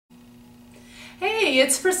Hey,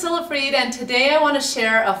 it's Priscilla Freed, and today I want to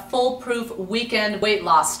share a foolproof weekend weight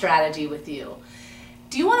loss strategy with you.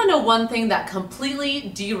 Do you want to know one thing that completely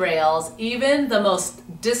derails even the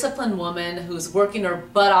most disciplined woman who's working her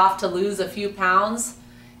butt off to lose a few pounds?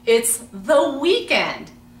 It's the weekend.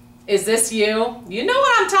 Is this you? You know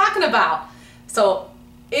what I'm talking about. So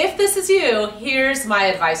if this is you, here's my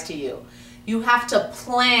advice to you. You have to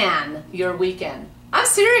plan your weekend. I'm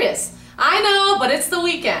serious. I know, but it's the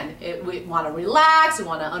weekend. We want to relax, we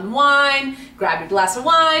want to unwind, grab your glass of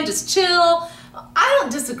wine, just chill. I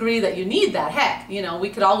don't disagree that you need that. Heck, you know, we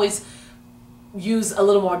could always use a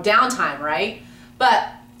little more downtime, right? But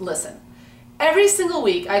listen, every single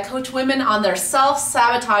week I coach women on their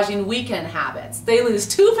self-sabotaging weekend habits. They lose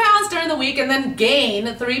 2 pounds during the week and then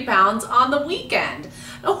gain 3 pounds on the weekend.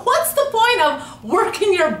 Now, what's the point of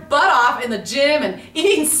working your butt off in the gym and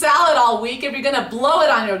eating salad all week if you're gonna blow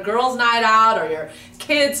it on your girls' night out or your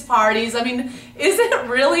kids' parties? I mean, is it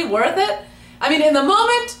really worth it? I mean, in the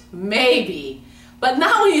moment, maybe. But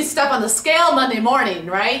not when you step on the scale Monday morning,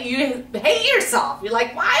 right? You hate yourself. You're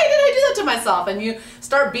like, why did I do that to myself? And you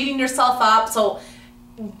start beating yourself up. So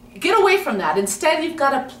get away from that. Instead, you've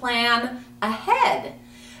got to plan ahead.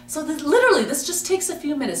 So literally, this just takes a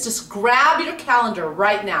few minutes. Just grab your calendar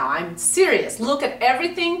right now. I'm serious. Look at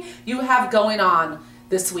everything you have going on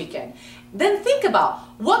this weekend. Then think about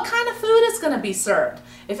what kind of food is going to be served.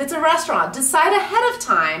 If it's a restaurant, decide ahead of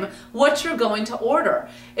time what you're going to order.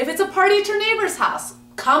 If it's a party at your neighbor's house,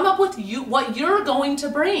 come up with what you're going to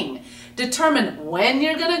bring. Determine when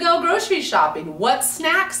you're going to go grocery shopping, what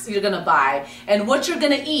snacks you're going to buy, and what you're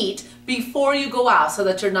going to eat before you go out so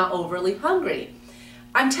that you're not overly hungry.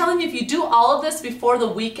 I'm telling you, if you do all of this before the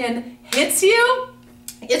weekend hits you,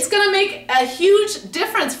 it's going to make a huge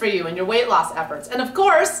difference for you in your weight loss efforts. And of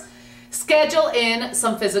course, schedule in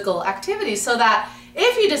some physical activity so that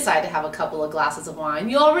if you decide to have a couple of glasses of wine,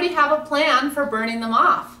 you already have a plan for burning them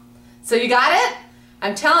off. So you got it?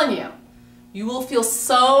 I'm telling you, you will feel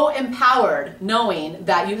so empowered knowing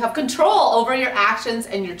that you have control over your actions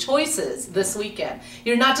and your choices this weekend.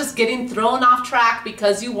 You're not just getting thrown off track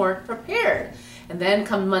because you weren't prepared. And then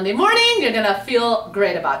come Monday morning, you're gonna feel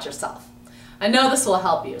great about yourself. I know this will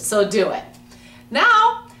help you, so do it.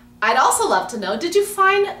 Now, I'd also love to know, did you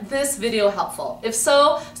find this video helpful? If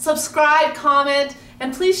so, subscribe, comment,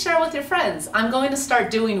 and please share with your friends. I'm going to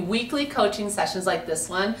start doing weekly coaching sessions like this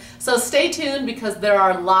one, so stay tuned because there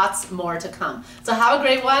are lots more to come. So have a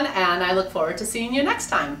great one, and I look forward to seeing you next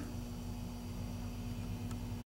time.